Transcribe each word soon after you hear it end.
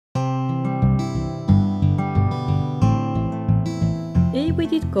I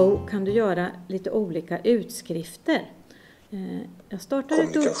With It Go kan du göra lite olika utskrifter. Jag startar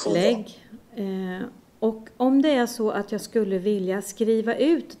ett upplägg och om det är så att jag skulle vilja skriva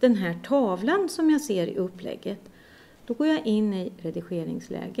ut den här tavlan som jag ser i upplägget, då går jag in i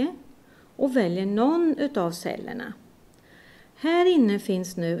redigeringsläge och väljer någon utav cellerna. Här inne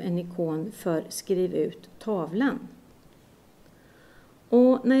finns nu en ikon för skriv ut tavlan.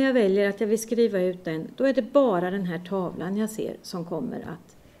 Och när jag väljer att jag vill skriva ut den, då är det bara den här tavlan jag ser som kommer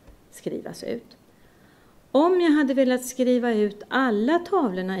att skrivas ut. Om jag hade velat skriva ut alla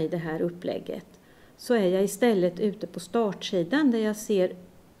tavlorna i det här upplägget, så är jag istället ute på startsidan där jag ser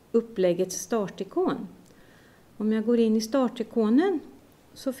uppläggets startikon. Om jag går in i startikonen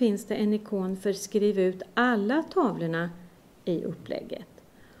så finns det en ikon för skriv ut alla tavlorna i upplägget.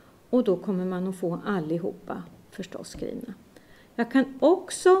 Och då kommer man att få allihopa förstås skrivna. Jag kan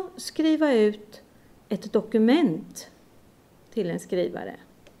också skriva ut ett dokument till en skrivare.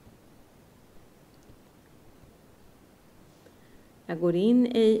 Jag går in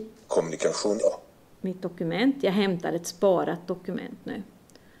i kommunikation, mitt dokument. Jag hämtar ett sparat dokument nu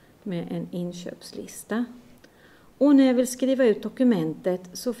med en inköpslista. Och när jag vill skriva ut dokumentet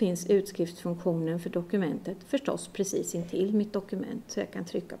så finns utskriftsfunktionen för dokumentet förstås precis intill mitt dokument. Så jag kan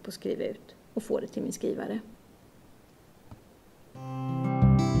trycka på skriv ut och få det till min skrivare.